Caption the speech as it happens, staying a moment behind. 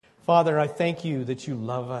Father, I thank you that you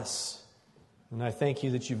love us. And I thank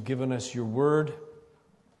you that you've given us your word,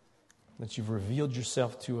 that you've revealed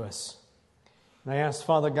yourself to us. And I ask,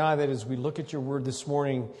 Father God, that as we look at your word this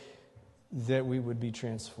morning, that we would be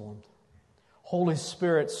transformed. Holy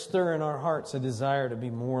Spirit, stir in our hearts a desire to be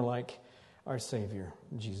more like our Savior,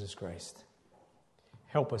 Jesus Christ.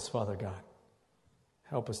 Help us, Father God.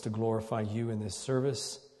 Help us to glorify you in this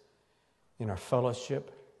service, in our fellowship,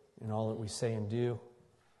 in all that we say and do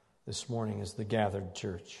this morning as the gathered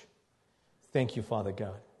church. Thank you, Father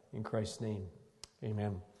God. In Christ's name,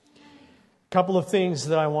 amen. A couple of things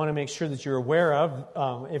that I want to make sure that you're aware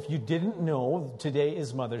of. If you didn't know, today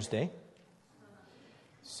is Mother's Day.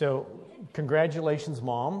 So, congratulations,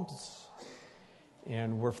 moms.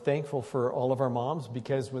 And we're thankful for all of our moms,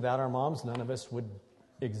 because without our moms, none of us would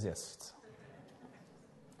exist.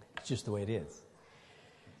 It's just the way it is.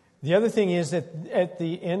 The other thing is that at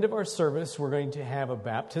the end of our service, we're going to have a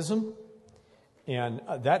baptism. And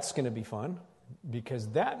that's going to be fun, because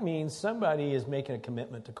that means somebody is making a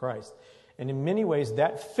commitment to Christ. And in many ways,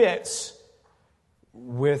 that fits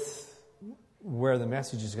with where the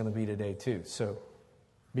message is going to be today, too. So,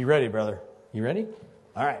 be ready, brother. You ready?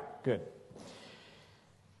 All right, good.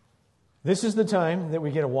 This is the time that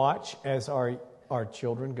we get to watch as our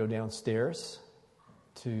children go downstairs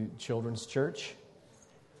to children's church.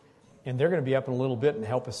 And they're going to be up in a little bit and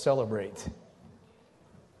help us celebrate.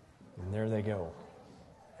 And there they go.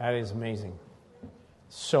 That is amazing.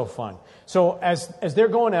 So fun. So as they're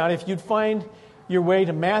going out, if you'd find your way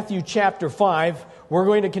to Matthew chapter 5, we're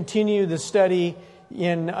going to continue the study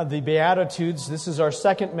in the Beatitudes. This is our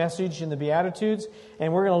second message in the Beatitudes,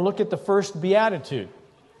 and we're going to look at the first Beatitude.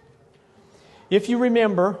 If you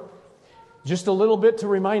remember, just a little bit to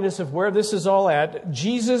remind us of where this is all at,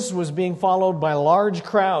 Jesus was being followed by large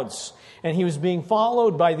crowds, and he was being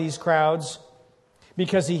followed by these crowds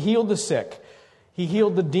because he healed the sick. He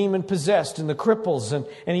healed the demon-possessed and the cripples,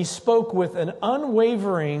 and he spoke with an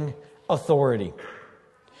unwavering authority.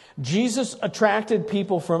 Jesus attracted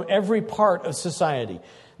people from every part of society.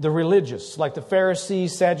 The religious, like the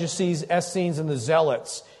Pharisees, Sadducees, Essenes, and the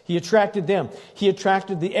Zealots. He attracted them. He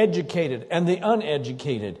attracted the educated and the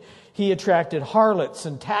uneducated. He attracted harlots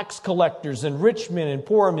and tax collectors and rich men and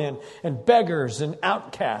poor men and beggars and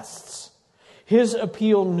outcasts. His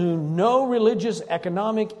appeal knew no religious,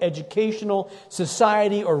 economic, educational,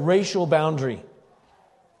 society, or racial boundary.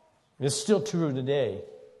 It's still true today.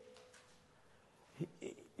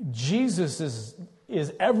 Jesus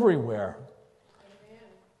is everywhere. Amen.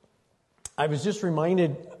 I was just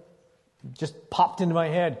reminded, just popped into my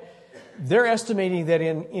head, they're estimating that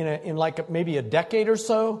in like maybe a decade or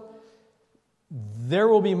so, there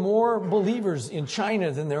will be more believers in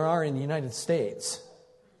China than there are in the United States.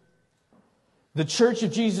 The Church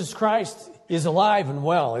of Jesus Christ is alive and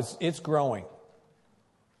well. It's growing.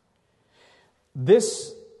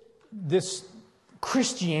 This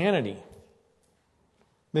Christianity,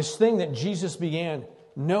 this thing that Jesus began,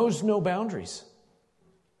 knows no boundaries.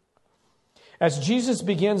 As Jesus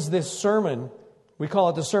begins this sermon, we call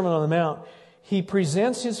it the Sermon on the Mount, he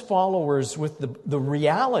presents his followers with the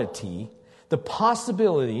reality, the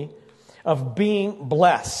possibility of being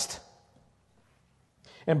blessed.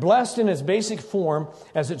 And blessed in its basic form,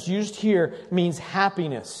 as it's used here, means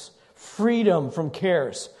happiness, freedom from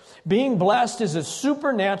cares. Being blessed is a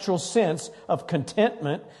supernatural sense of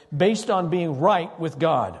contentment based on being right with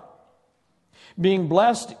God. Being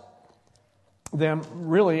blessed, then,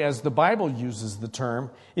 really, as the Bible uses the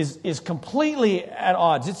term, is completely at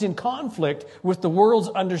odds. It's in conflict with the world's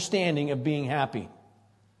understanding of being happy.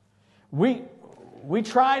 We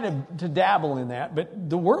try to dabble in that, but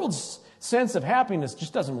the world's sense of happiness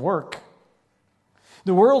just doesn't work.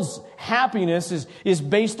 The world's happiness is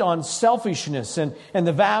based on selfishness and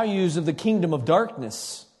the values of the kingdom of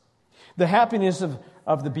darkness. The happiness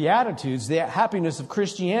of the Beatitudes, the happiness of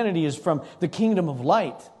Christianity is from the kingdom of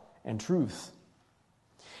light and truth.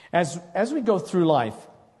 As we go through life,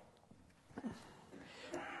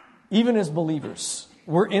 even as believers,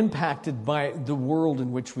 we're impacted by the world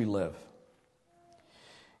in which we live.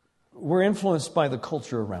 We're influenced by the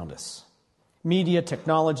culture around us. Media,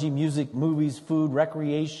 technology, music, movies, food,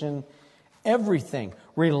 recreation, everything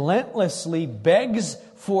relentlessly begs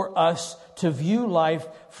for us to view life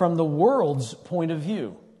from the world's point of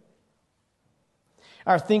view.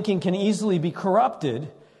 Our thinking can easily be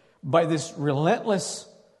corrupted by this relentless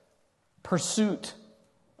pursuit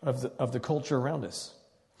of the culture around us.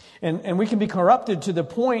 And we can be corrupted to the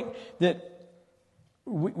point that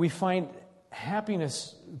we find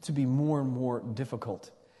happiness to be more and more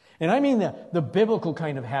difficult. And I mean the biblical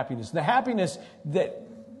kind of happiness, the happiness that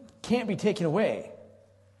can't be taken away.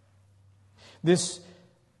 This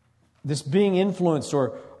being influenced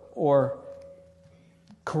or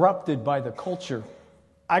corrupted by the culture,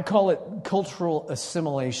 I call it cultural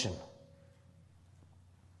assimilation.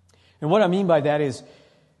 And what I mean by that is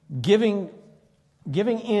giving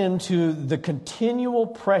in to the continual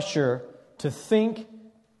pressure to think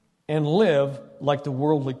and live like the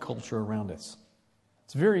worldly culture around us.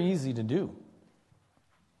 It's very easy to do.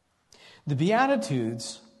 The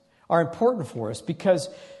Beatitudes are important for us because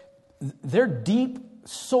they're deep,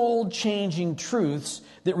 soul-changing truths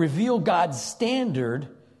that reveal God's standard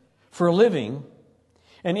for living.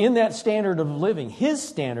 And in that standard of living, His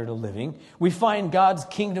standard of living, we find God's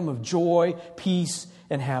kingdom of joy, peace,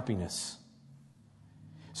 and happiness.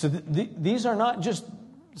 So these are not just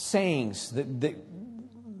sayings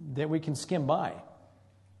that we can skim by.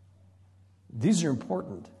 These are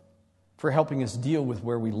important for helping us deal with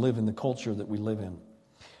where we live in the culture that we live in.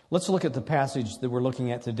 Let's look at the passage that we're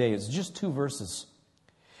looking at today. It's just 2 verses.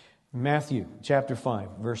 Matthew chapter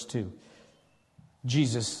 5, verse 2.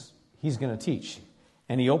 Jesus, He's going to teach.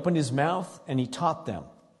 And He opened His mouth and He taught them,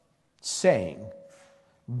 saying,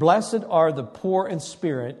 "Blessed are the poor in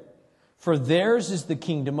spirit, for theirs is the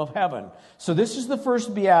kingdom of heaven." So this is the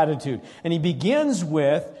first beatitude. And He begins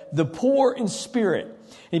with the poor in spirit.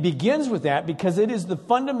 He begins with that because it is the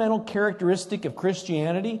fundamental characteristic of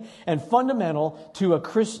Christianity and fundamental to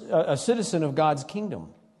a citizen of God's kingdom.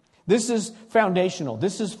 This is foundational.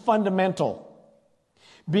 This is fundamental.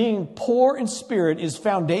 Being poor in spirit is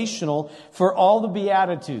foundational for all the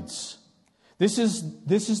Beatitudes. This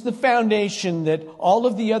is the foundation that all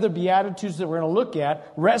of the other Beatitudes that we're going to look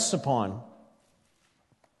at rests upon.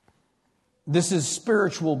 This is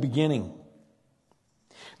spiritual beginning.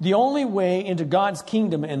 The only way into God's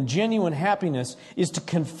kingdom and genuine happiness is to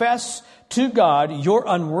confess to God your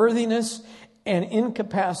unworthiness and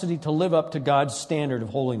incapacity to live up to God's standard of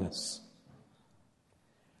holiness.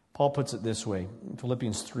 Paul puts it this way, in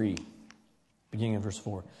Philippians 3, beginning in verse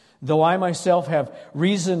 4. "Though I myself have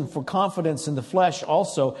reason for confidence in the flesh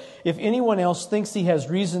also, if anyone else thinks he has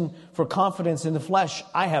reason for confidence in the flesh,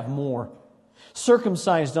 I have more.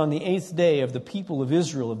 Circumcised on the 8th day of the people of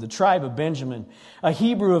Israel, of the tribe of Benjamin, a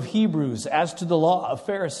Hebrew of Hebrews, as to the law, a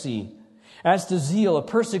Pharisee, as to zeal, a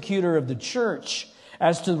persecutor of the church,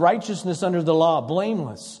 as to righteousness under the law,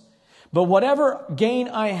 blameless. But whatever gain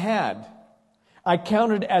I had, I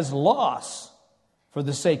counted as loss for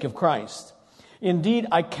the sake of Christ. Indeed,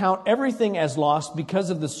 I count everything as loss because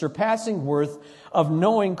of the surpassing worth of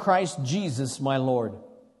knowing Christ Jesus my Lord.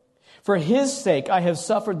 For His sake I have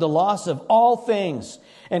suffered the loss of all things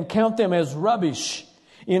and count them as rubbish,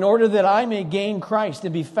 in order that I may gain Christ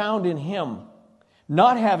and be found in Him,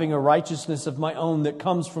 not having a righteousness of my own that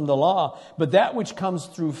comes from the law, but that which comes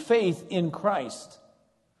through faith in Christ,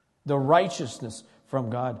 the righteousness from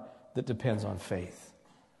God that depends on faith."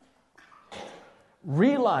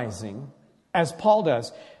 Realizing, as Paul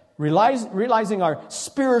does, realizing our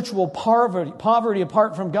spiritual poverty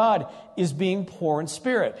apart from God is being poor in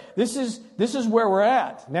spirit. This is where we're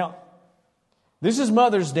at. Now, this is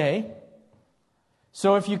Mother's Day.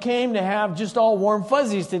 So if you came to have just all warm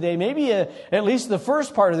fuzzies today, maybe at least the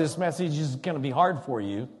first part of this message is going to be hard for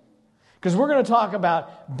you. Because we're going to talk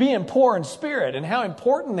about being poor in spirit and how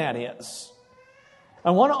important that is.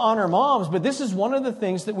 I want to honor moms, but this is one of the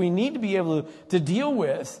things that we need to be able to deal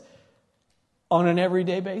with on an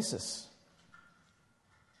everyday basis.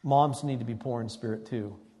 Moms need to be poor in spirit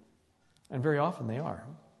too. And very often they are.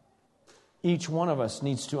 Each one of us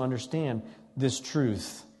needs to understand this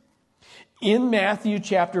truth. In Matthew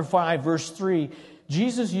chapter 5, verse 3,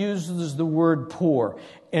 Jesus uses the word poor.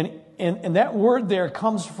 And that word there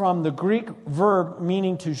comes from the Greek verb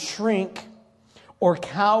meaning to shrink or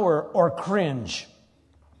cower or cringe.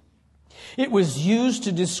 It was used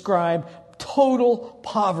to describe total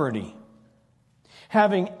poverty.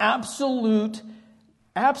 Having absolutely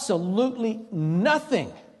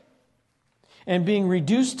nothing and being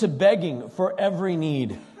reduced to begging for every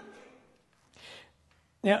need.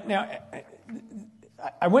 Now,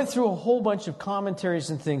 I went through a whole bunch of commentaries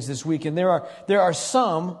and things this week, and there are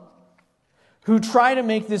some who try to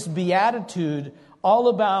make this beatitude all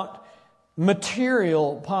about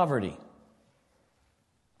material poverty.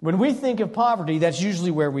 When we think of poverty, that's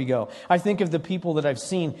usually where we go. I think of the people that I've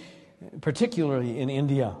seen, particularly in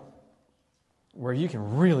India, where you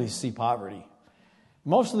can really see poverty.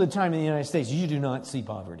 Most of the time in the United States, you do not see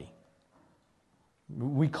poverty.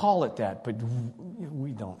 We call it that, but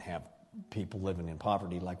we don't have people living in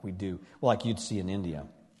poverty like we do, like you'd see in India.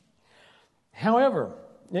 However,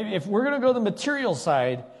 if we're going to go the material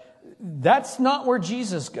side, that's not where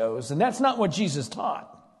Jesus goes, and that's not what Jesus taught.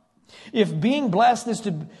 If being blessed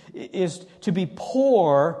is to be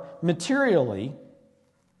poor materially,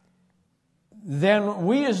 then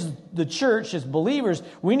we as the church, as believers,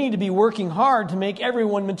 we need to be working hard to make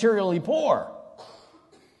everyone materially poor.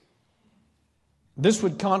 This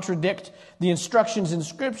would contradict the instructions in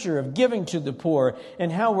Scripture of giving to the poor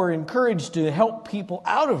and how we're encouraged to help people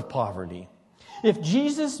out of poverty. If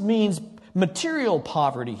Jesus means material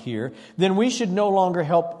poverty here, then we should no longer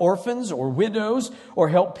help orphans or widows or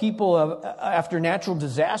help people after natural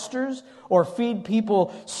disasters or feed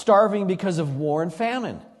people starving because of war and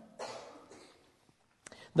famine.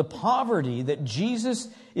 The poverty that Jesus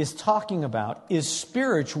is talking about is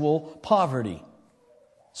spiritual poverty.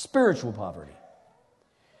 Spiritual poverty.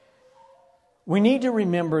 We need to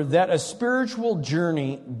remember that a spiritual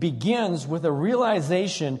journey begins with a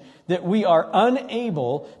realization that we are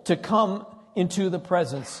unable to come into the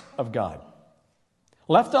presence of God.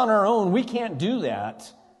 Left on our own, we can't do that.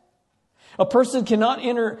 A person cannot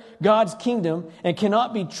enter God's kingdom and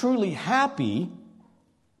cannot be truly happy,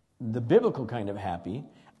 the biblical kind of happy,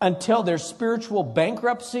 until their spiritual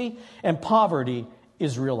bankruptcy and poverty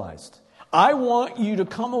is realized. I want you to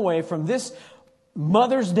come away from this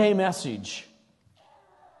Mother's Day message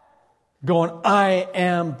going, I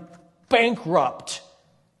am bankrupt.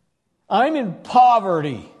 I'm in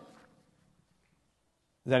poverty.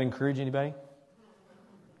 Does that encourage anybody?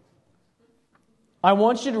 I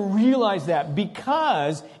want you to realize that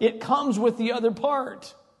because it comes with the other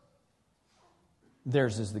part.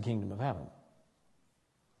 Theirs is the kingdom of heaven.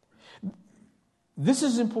 This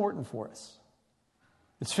is important for us.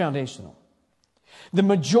 It's foundational. The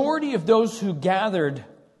majority of those who gathered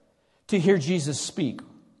to hear Jesus speak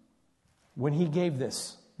when he gave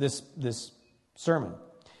this sermon,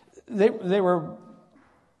 they were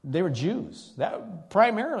Jews.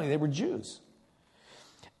 Primarily, they were Jews.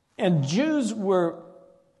 And Jews were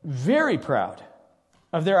very proud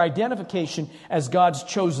of their identification as God's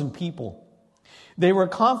chosen people. They were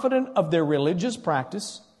confident of their religious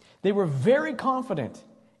practice. They were very confident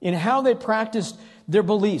in how they practiced their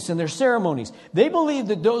beliefs and their ceremonies. They believed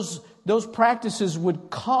that those practices would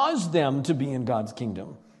cause them to be in God's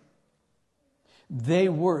kingdom. They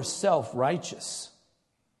were self-righteous.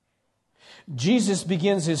 Jesus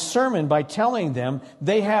begins his sermon by telling them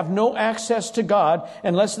they have no access to God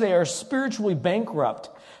unless they are spiritually bankrupt,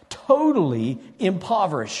 totally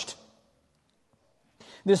impoverished.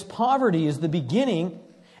 This poverty is the beginning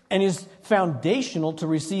and is foundational to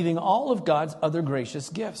receiving all of God's other gracious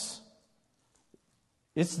gifts.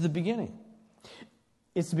 It's the beginning.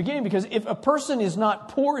 It's the beginning because if a person is not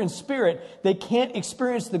poor in spirit, they can't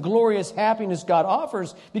experience the glorious happiness God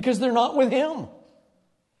offers because they're not with Him.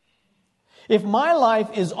 If my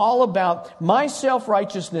life is all about my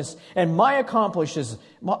self-righteousness and my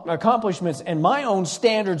accomplishments and my own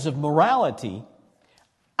standards of morality,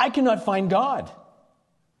 I cannot find God.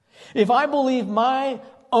 If I believe my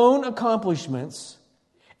own accomplishments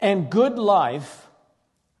and good life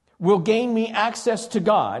will gain me access to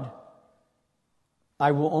God,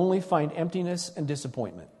 I will only find emptiness and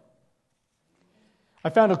disappointment. I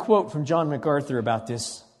found a quote from John MacArthur about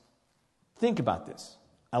this. Think about this.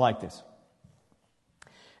 I like this.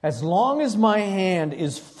 As long as my hand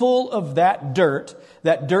is full of that dirt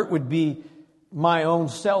would be my own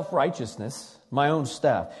self-righteousness, my own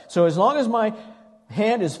stuff. So as long as my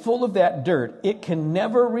hand is full of that dirt, it can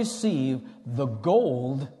never receive the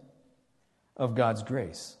gold of God's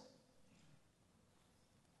grace.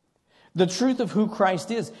 The truth of who Christ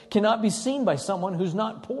is cannot be seen by someone who's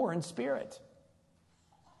not poor in spirit.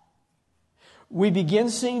 We begin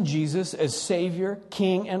seeing Jesus as Savior,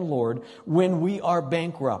 King, and Lord when we are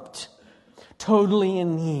bankrupt, totally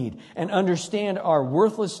in need, and understand our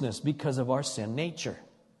worthlessness because of our sin nature.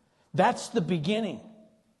 That's the beginning.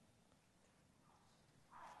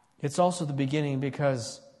 It's also the beginning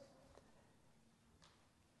because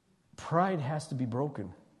pride has to be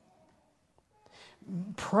broken.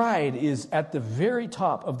 Pride is at the very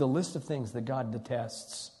top of the list of things that God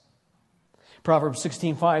detests. Proverbs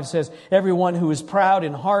 16:5 says, "Everyone who is proud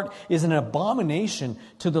in heart is an abomination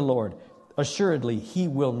to the Lord. Assuredly, he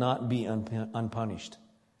will not be unpunished."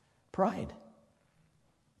 Pride.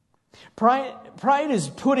 Pride is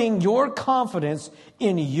putting your confidence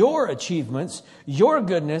in your achievements, your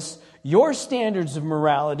goodness, your standards of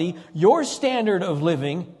morality, your standard of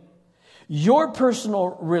living, your personal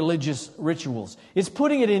religious rituals. It's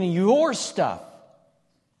putting it in your stuff.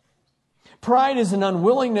 Pride is an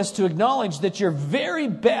unwillingness to acknowledge that your very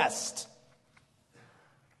best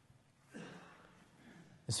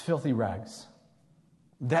is filthy rags.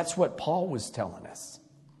 That's what Paul was telling us.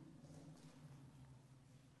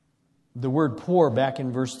 The word poor back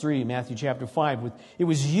in verse 3, Matthew chapter 5, it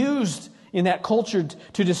was used in that culture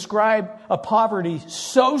to describe a poverty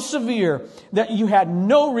so severe that you had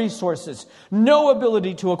no resources, no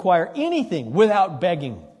ability to acquire anything without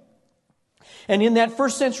begging. And in that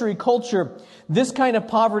first century culture, this kind of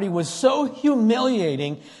poverty was so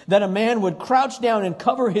humiliating that a man would crouch down and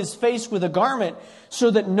cover his face with a garment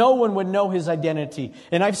so that no one would know his identity.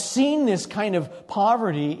 And I've seen this kind of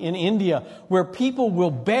poverty in India where people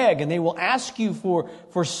will beg and they will ask you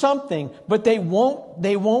for something, but they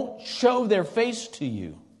won't show their face to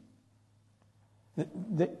you.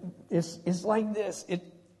 It's like this.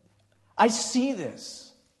 I see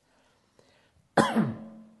this.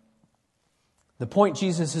 The point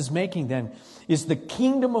Jesus is making then is the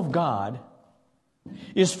kingdom of God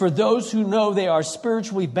is for those who know they are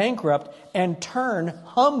spiritually bankrupt and turn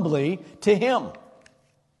humbly to Him.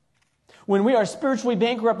 When we are spiritually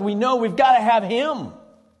bankrupt, we know we've got to have Him.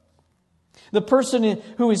 The person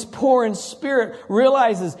who is poor in spirit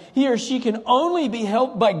realizes he or she can only be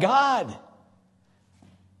helped by God.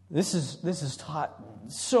 This is taught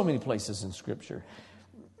so many places in Scripture.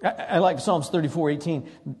 I like Psalms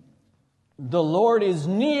 34:18. The Lord is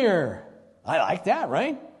near. I like that,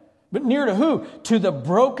 right? But near to who? To the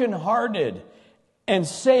brokenhearted, and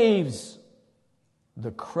saves the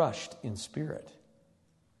crushed in spirit.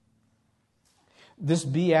 This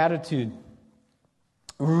beatitude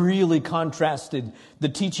really contrasted the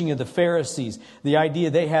teaching of the Pharisees, the idea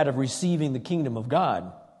they had of receiving the kingdom of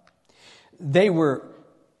God. They were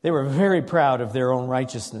very proud of their own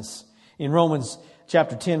righteousness. In Romans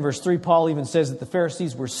chapter 10, verse 3, Paul even says that the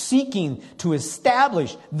Pharisees were seeking to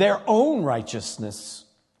establish their own righteousness.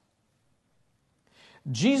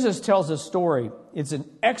 Jesus tells a story. It's an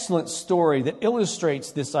excellent story that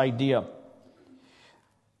illustrates this idea.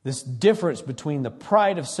 This difference between the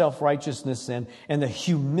pride of self-righteousness and the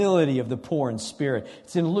humility of the poor in spirit.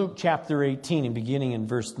 It's in Luke chapter 18 and beginning in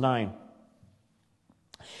verse 9.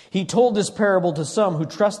 He told this parable to some who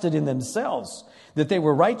trusted in themselves that they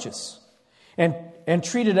were righteous and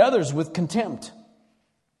treated others with contempt.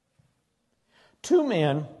 2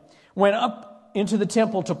 men went up into the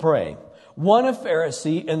temple to pray, one a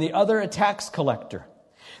Pharisee and the other a tax collector.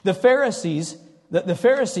 The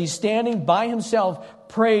Pharisee, standing by himself,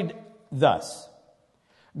 prayed thus: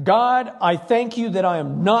 God, I thank you that I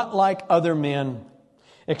am not like other men,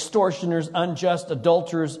 extortioners, unjust,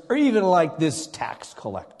 adulterers, or even like this tax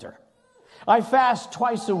collector. I fast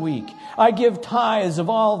twice a week. I give tithes of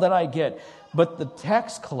all that I get. But the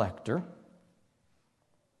tax collector,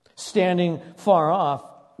 standing far off,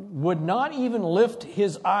 would not even lift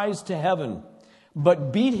his eyes to heaven,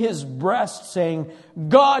 but beat his breast, saying,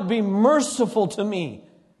 God, be merciful to me,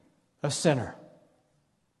 a sinner.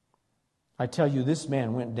 I tell you, this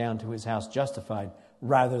man went down to his house justified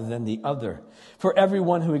rather than the other. For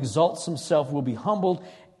everyone who exalts himself will be humbled,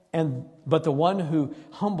 but the one who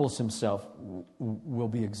humbles himself will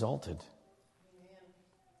be exalted.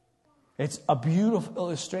 It's a beautiful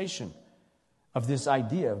illustration of this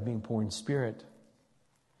idea of being poor in spirit.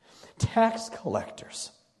 Tax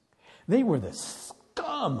collectors, they were the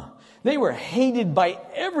scum. They were hated by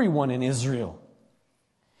everyone in Israel.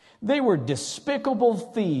 They were despicable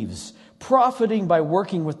thieves, profiting by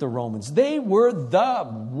working with the Romans. They were the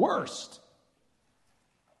worst.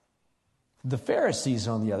 The Pharisees,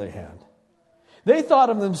 on the other hand, they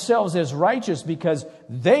thought of themselves as righteous because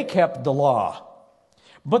they kept the law.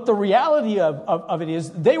 But the reality of it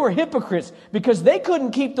is they were hypocrites because they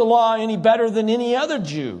couldn't keep the law any better than any other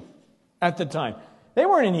Jew at the time. They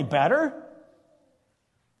weren't any better.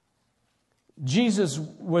 Jesus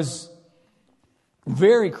was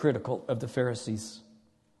very critical of the Pharisees.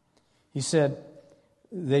 He said,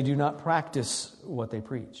 they do not practice what they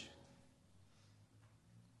preach.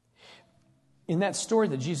 In that story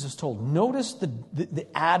that Jesus told, notice the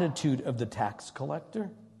attitude of the tax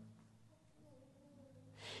collector.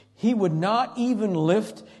 He would not even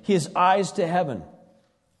lift his eyes to heaven.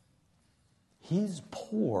 He's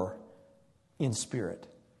poor in spirit.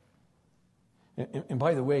 And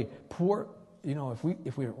by the way, poor, if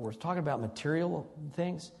we were talking about material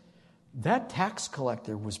things, that tax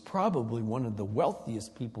collector was probably one of the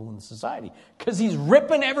wealthiest people in society because he's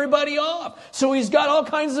ripping everybody off. So he's got all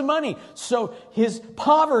kinds of money. So his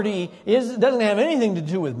poverty doesn't have anything to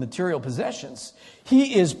do with material possessions.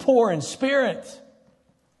 He is poor in spirit.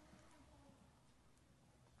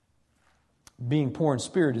 Being poor in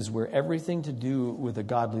spirit is where everything to do with a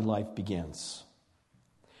godly life begins.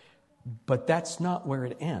 But that's not where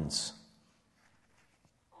it ends.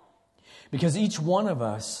 Because each one of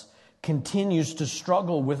us continues to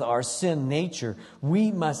struggle with our sin nature,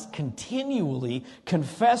 we must continually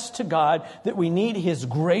confess to God that we need His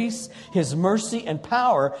grace, His mercy, and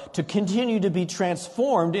power to continue to be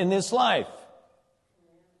transformed in this life.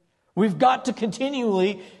 We've got to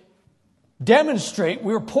continually demonstrate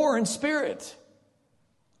we're poor in spirit.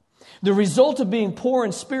 The result of being poor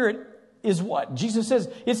in spirit is what? Jesus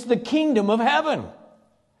says it's the kingdom of heaven.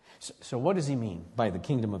 So what does He mean by the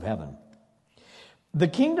kingdom of heaven? The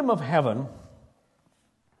kingdom of heaven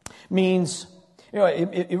means,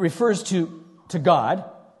 it refers to God.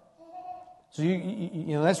 So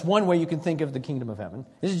that's one way you can think of the kingdom of heaven.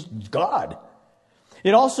 This is God.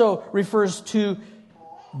 It also refers to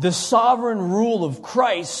the sovereign rule of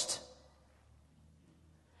Christ.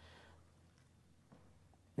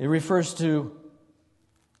 It refers to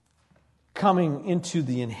coming into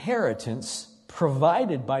the inheritance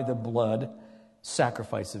provided by the blood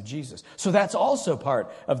sacrifice of Jesus. So that's also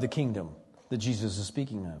part of the kingdom that Jesus is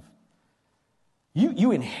speaking of.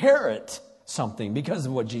 You inherit something because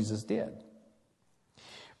of what Jesus did.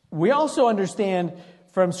 We also understand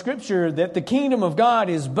from Scripture that the kingdom of God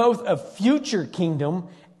is both a future kingdom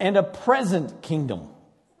and a present kingdom.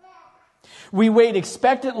 We wait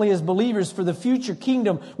expectantly as believers for the future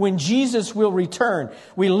kingdom when Jesus will return.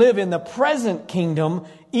 We live in the present kingdom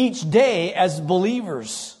each day as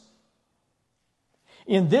believers.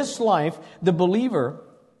 In this life, the believer,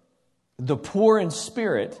 the poor in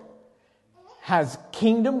spirit, has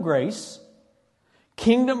kingdom grace,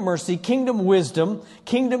 kingdom mercy, kingdom wisdom,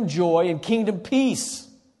 kingdom joy, and kingdom peace.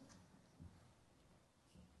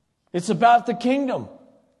 It's about the kingdom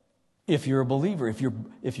if you're a believer, if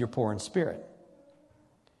you're poor in spirit.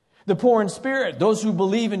 The poor in spirit, those who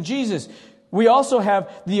believe in Jesus, we also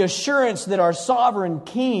have the assurance that our sovereign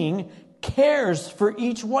King cares for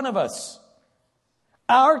each one of us.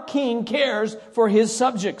 Our King cares for His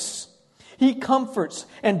subjects. He comforts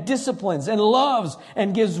and disciplines and loves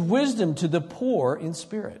and gives wisdom to the poor in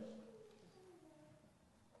spirit.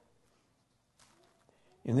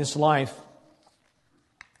 In this life,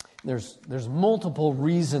 there's multiple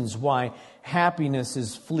reasons why happiness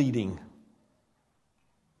is fleeting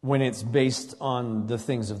when it's based on the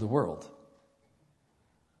things of the world.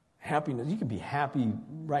 Happiness, you can be happy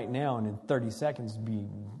right now and in 30 seconds be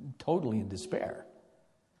totally in despair.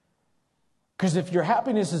 Because if your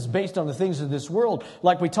happiness is based on the things of this world,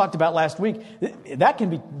 like we talked about last week, that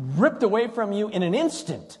can be ripped away from you in an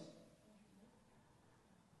instant.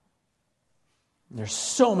 There's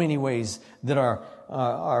so many ways that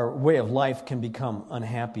our way of life can become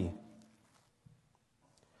unhappy.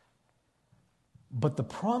 But the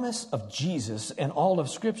promise of Jesus and all of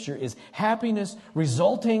Scripture is happiness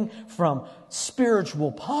resulting from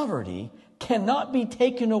spiritual poverty cannot be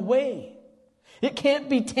taken away. It can't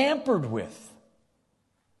be tampered with.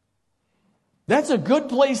 That's a good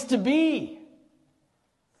place to be.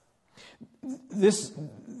 This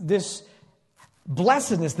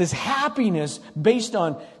blessedness, this happiness based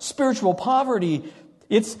on spiritual poverty,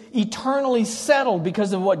 it's eternally settled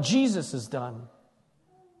because of what Jesus has done.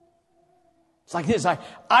 It's like this.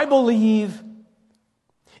 I believe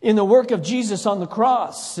in the work of Jesus on the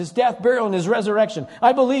cross, His death, burial, and His resurrection.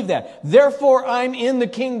 I believe that. Therefore, I'm in the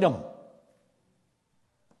kingdom.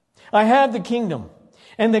 I have the kingdom.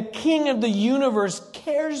 And the King of the universe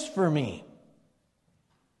cares for me.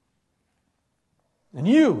 And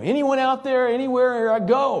you, anyone out there, anywhere I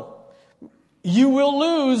go, you will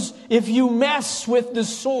lose if you mess with the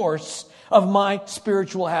source of my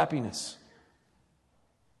spiritual happiness.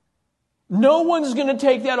 No one's going to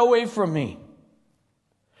take that away from me.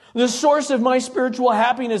 The source of my spiritual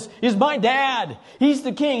happiness is my dad. He's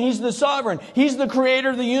the king. He's the sovereign. He's the creator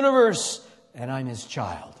of the universe. And I'm His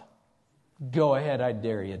child. Go ahead, I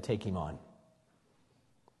dare you, take Him on.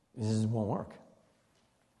 This won't work.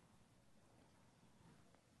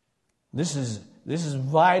 This is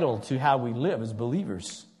vital to how we live as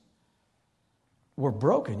believers. We're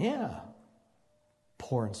broken, yeah.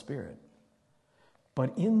 Poor in spirit.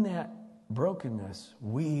 But in that brokenness,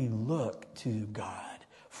 we look to God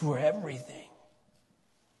for everything.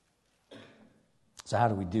 So how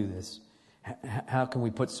do we do this? How can we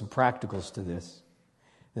put some practicals to this?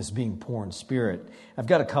 This being poor in spirit. I've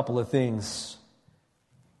got a couple of things.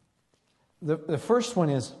 The first one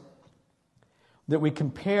is that we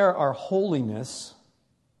compare our holiness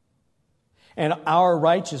and our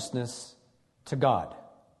righteousness to God.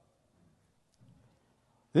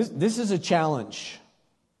 This is a challenge.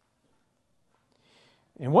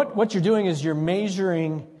 And what you're doing is you're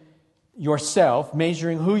measuring yourself,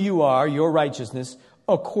 measuring who you are, your righteousness,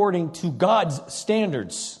 according to God's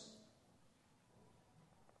standards.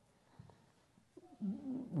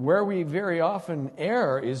 where we very often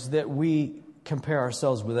err is that we compare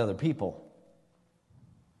ourselves with other people.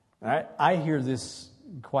 I hear this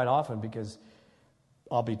quite often because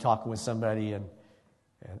I'll be talking with somebody and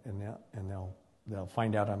they'll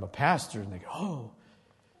find out I'm a pastor and they go, "Oh,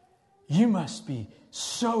 you must be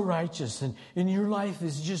so righteous and your life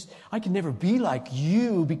is just, I can never be like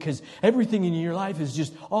you because everything in your life is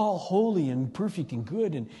just all holy and perfect and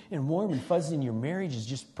good and warm and fuzzy and your marriage is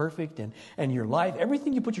just perfect and your life,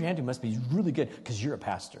 everything you put your hand to must be really good because you're a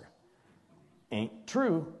pastor." Ain't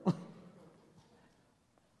true.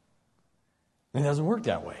 It doesn't work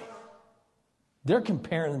that way. They're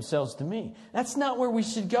comparing themselves to me. That's not where we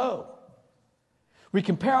should go. We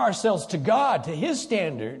compare ourselves to God, to His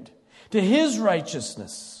standard, to His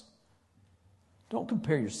righteousness. Don't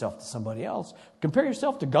compare yourself to somebody else. Compare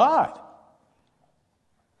yourself to God.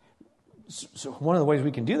 So one of the ways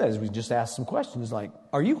we can do that is we just ask some questions like,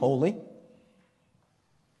 are you holy?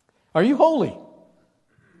 Are you holy?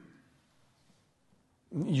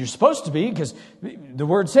 You're supposed to be, because the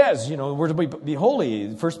Word says, we're to be holy.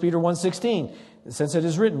 1 Peter 1:16, since it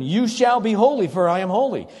is written, you shall be holy, for I am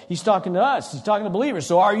holy. He's talking to us. He's talking to believers.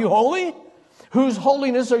 So are you holy? Whose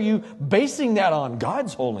holiness are you basing that on?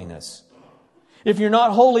 God's holiness. If you're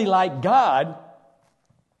not holy like God,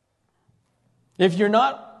 if you're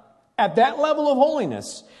not at that level of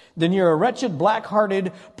holiness, then you're a wretched,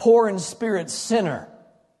 black-hearted, poor in spirit sinner.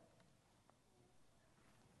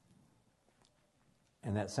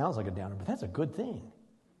 And that sounds like a downer, but that's a good thing.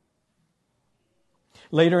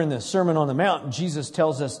 Later in the Sermon on the Mount, Jesus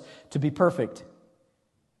tells us to be perfect.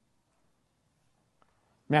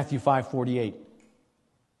 Matthew 5:48.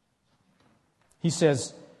 He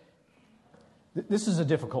says, this is a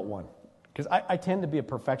difficult one, because I tend to be a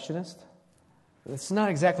perfectionist. That's not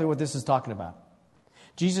exactly what this is talking about.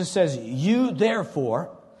 Jesus says, you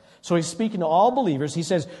therefore, so he's speaking to all believers, he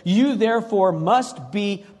says, you therefore must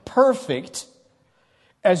be perfect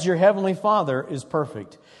as your heavenly Father is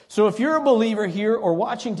perfect. So if you're a believer here or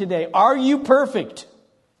watching today, are you perfect?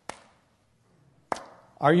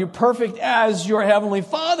 Are you perfect as your heavenly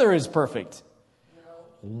Father is perfect?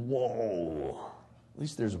 Whoa. At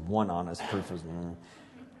least there's one honest person.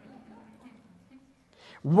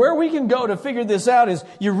 Where we can go to figure this out is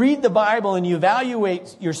you read the Bible and you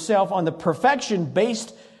evaluate yourself on the perfection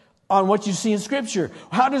based on what you see in Scripture.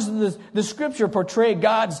 How does the Scripture portray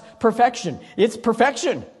God's perfection? It's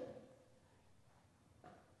perfection.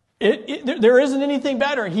 There isn't anything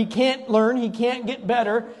better. He can't learn. He can't get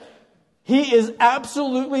better. He is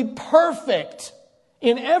absolutely perfect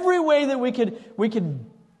in every way that we could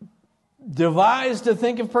devise to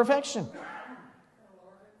think of perfection.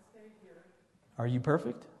 Are you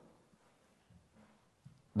perfect?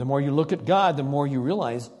 The more you look at God, the more you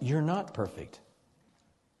realize you're not perfect.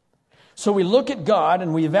 So we look at God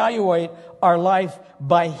and we evaluate our life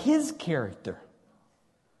by His character,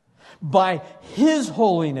 by His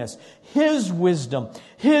holiness, His wisdom,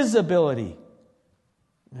 His ability.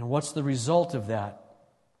 And what's the result of that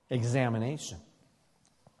examination?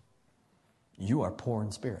 You are poor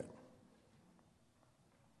in spirit.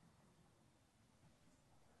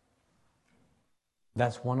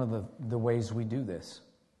 That's one of the ways we do this.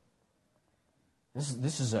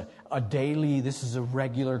 This is a daily, this is a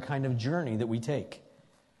regular kind of journey that we take.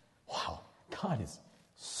 Wow, God is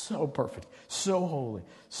so perfect, so holy,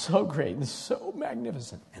 so great, and so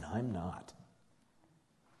magnificent, and I'm not.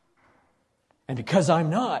 And because I'm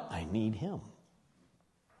not, I need Him.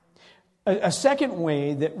 A second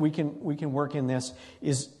way that we can work in this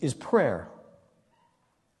is prayer.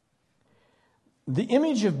 The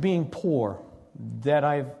image of being poor that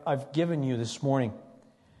I've given you this morning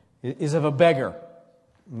is of a beggar.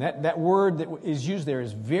 And that word that is used there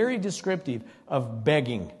is very descriptive of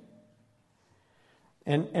begging.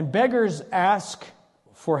 And beggars ask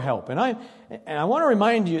for help. And I want to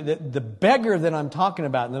remind you that the beggar that I'm talking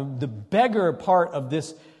about, the beggar part of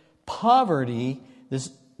this poverty,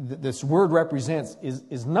 this word represents,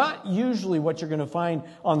 is not usually what you're going to find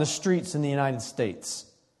on the streets in the United States.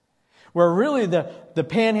 Where really the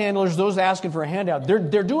panhandlers, those asking for a handout,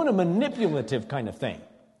 they're doing a manipulative kind of thing.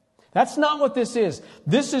 That's not what this is.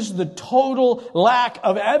 This is the total lack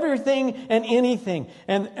of everything and anything.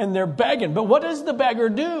 And they're begging. But what does the beggar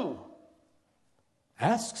do?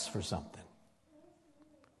 Asks for something.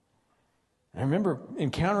 I remember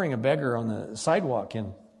encountering a beggar on the sidewalk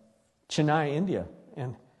in Chennai, India.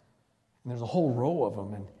 And there's a whole row of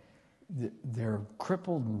them. And they're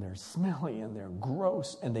crippled and they're smelly and they're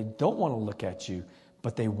gross. And they don't want to look at you,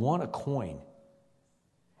 but they want a coin.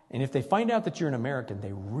 And if they find out that you're an American,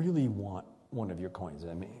 they really want one of your coins.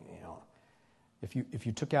 I mean, If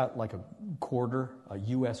you took out like a quarter, a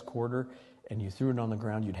U.S. quarter, and you threw it on the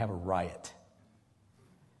ground, you'd have a riot.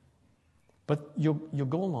 But you'll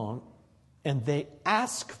go along, and they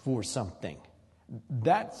ask for something.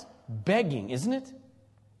 That's begging, isn't it?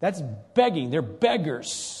 That's begging. They're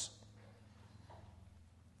beggars.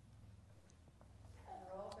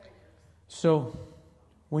 So,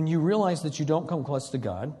 when you realize that you don't come close to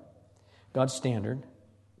God, God's standard,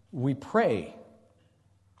 we pray.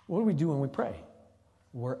 What do we do when we pray?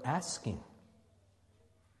 We're asking.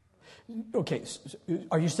 Okay, so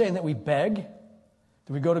are you saying that we beg?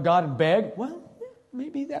 Do we go to God and beg? Well,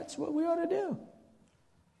 maybe that's what we ought to do.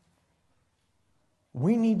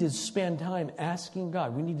 We need to spend time asking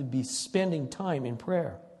God. We need to be spending time in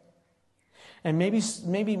prayer. And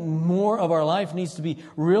maybe more of our life needs to be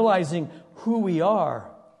realizing who we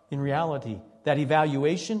are in reality. That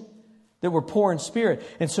evaluation, that we're poor in spirit.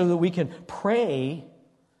 And so that we can pray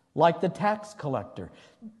like the tax collector.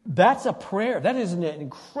 That's a prayer. That is an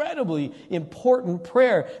incredibly important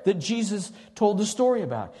prayer that Jesus told the story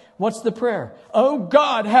about. What's the prayer? Oh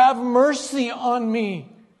God, have mercy on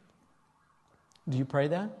me. Do you pray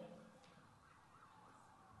that?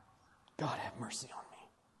 God, have mercy on me.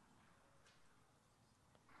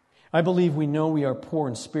 I believe we know we are poor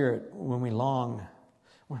in spirit when we long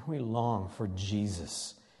for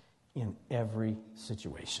Jesus in every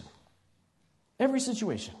situation. Every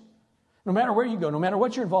situation. No matter where you go, no matter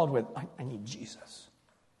what you're involved with, I need Jesus.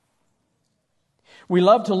 We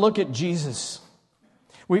love to look at Jesus.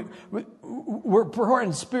 We're poor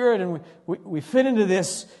in spirit, and we fit into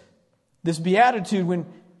this beatitude when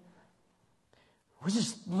we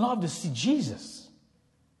just love to see Jesus.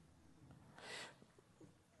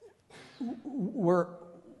 We're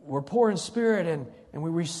poor in spirit, and we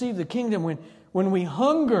receive the kingdom when we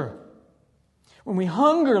hunger. When we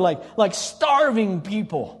hunger like starving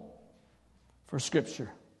people for Scripture.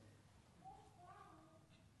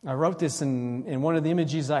 I wrote this in one of the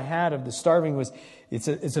images I had of the starving was it's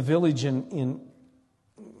a village in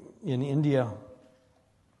India,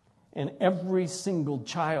 and every single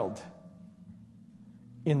child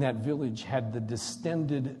in that village had the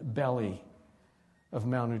distended belly of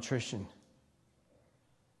malnutrition.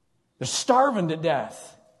 They're starving to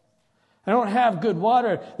death. They don't have good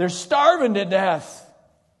water. They're starving to death.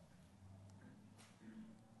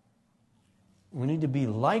 We need to be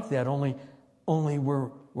like that, only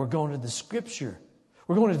we're going to the Scripture.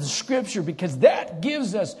 We're going to the Scripture because that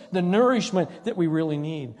gives us the nourishment that we really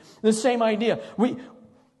need. The same idea.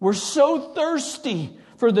 We're so thirsty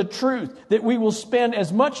for the truth that we will spend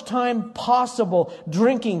as much time possible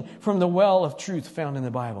drinking from the well of truth found in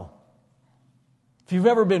the Bible. If you've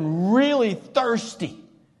ever been really thirsty,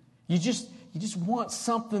 you just want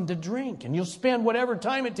something to drink, and you'll spend whatever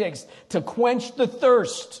time it takes to quench the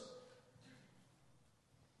thirst.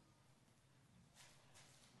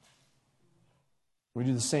 We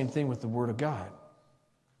do the same thing with the Word of God.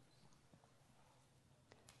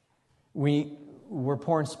 We're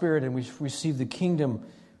poor in spirit, and we receive the kingdom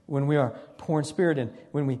when we are poor in spirit, and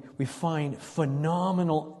when we find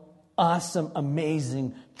phenomenal, awesome,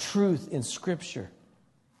 amazing truth in Scripture.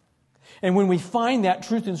 And when we find that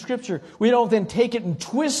truth in Scripture, we don't then take it and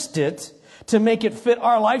twist it to make it fit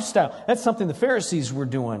our lifestyle. That's something the Pharisees were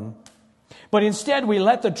doing. But instead, we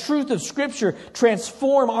let the truth of Scripture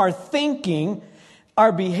transform our thinking,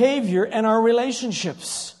 our behavior, and our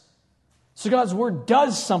relationships. So God's Word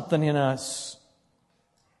does something in us.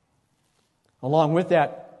 Along with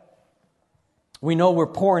that, we know we're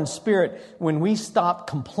poor in spirit when we stop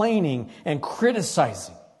complaining and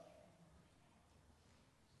criticizing.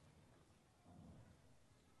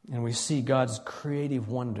 And we see God's creative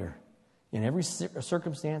wonder in every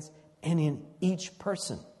circumstance and in each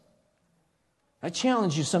person. I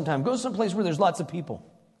challenge you sometime. Go someplace where there's lots of people.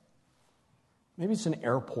 Maybe it's an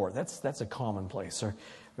airport. That's a common place.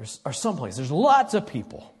 Or someplace. There's lots of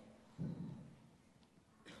people.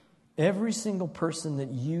 Every single person that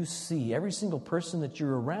you see, every single person that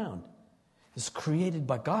you're around is created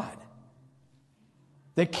by God.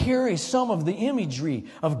 They carry some of the imagery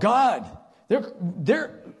of God.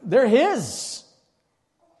 They're His.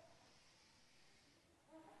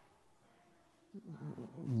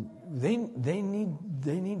 They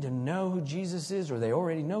need to know who Jesus is, or they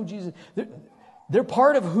already know Jesus. They're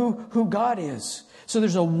part of who God is. So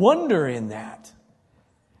there's a wonder in that.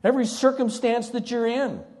 Every circumstance that you're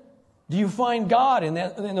in, do you find God in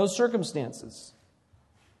those circumstances?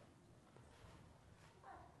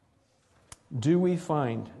 Do we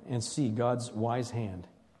find and see God's wise hand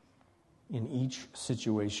in each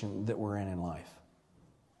situation that we're in life?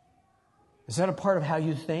 Is that a part of how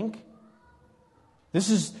you think? This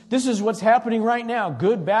is what's happening right now,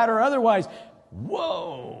 good, bad, or otherwise.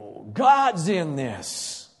 Whoa, God's in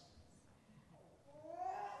this.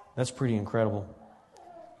 That's pretty incredible.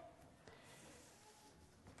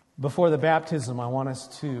 Before the baptism, I want us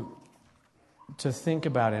to think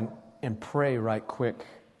about it and pray right quick.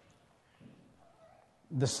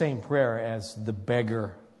 The same prayer as the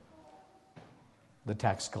beggar, the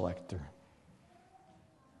tax collector.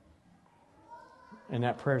 And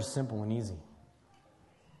that prayer is simple and easy.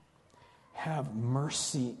 Have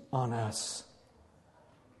mercy on us,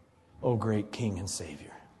 O great King and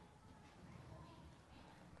Savior.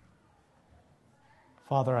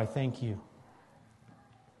 Father, I thank you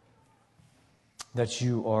that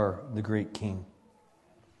you are the great King.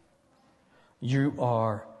 You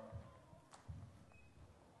are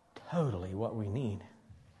totally what we need.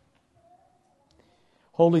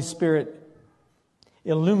 Holy Spirit,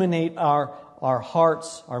 illuminate our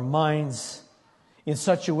hearts, our minds, in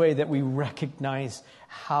such a way that we recognize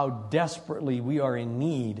how desperately we are in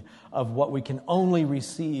need of what we can only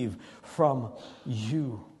receive from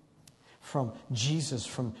you, from Jesus,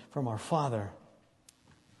 from our Father.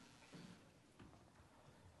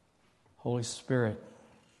 Holy Spirit,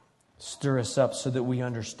 stir us up so that we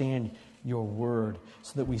understand your word,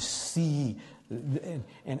 so that we see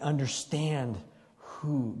and understand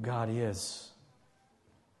who God is.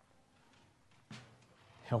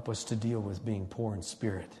 Help us to deal with being poor in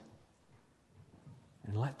spirit.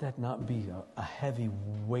 And let that not be a heavy,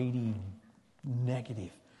 weighty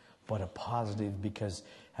negative, but a positive, because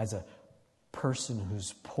as a person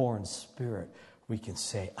who's poor in spirit, we can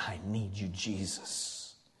say, I need you,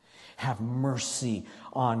 Jesus. Have mercy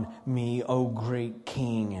on me, O great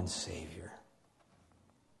King and Savior.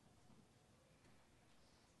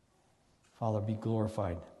 Father, be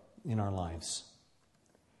glorified in our lives.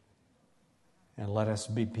 And let us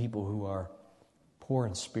be people who are poor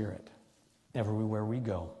in spirit everywhere we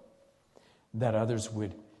go, that others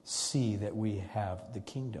would see that we have the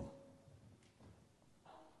kingdom.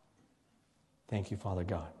 Thank you, Father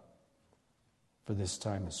God, for this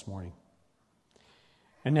time this morning.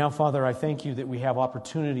 And now, Father, I thank you that we have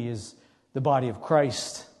opportunity as the body of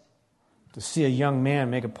Christ to see a young man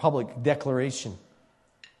make a public declaration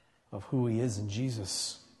of who he is in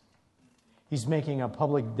Jesus. He's making a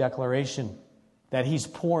public declaration that he's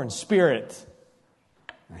poor in spirit.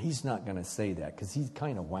 Now, he's not going to say that because he's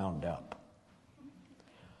kind of wound up.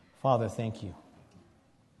 Father, thank you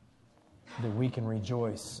that we can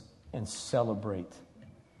rejoice and celebrate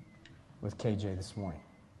with KJ this morning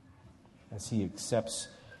as he accepts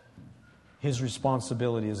his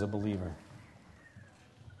responsibility as a believer.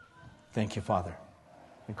 Thank you, Father.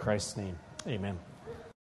 In Christ's name, amen.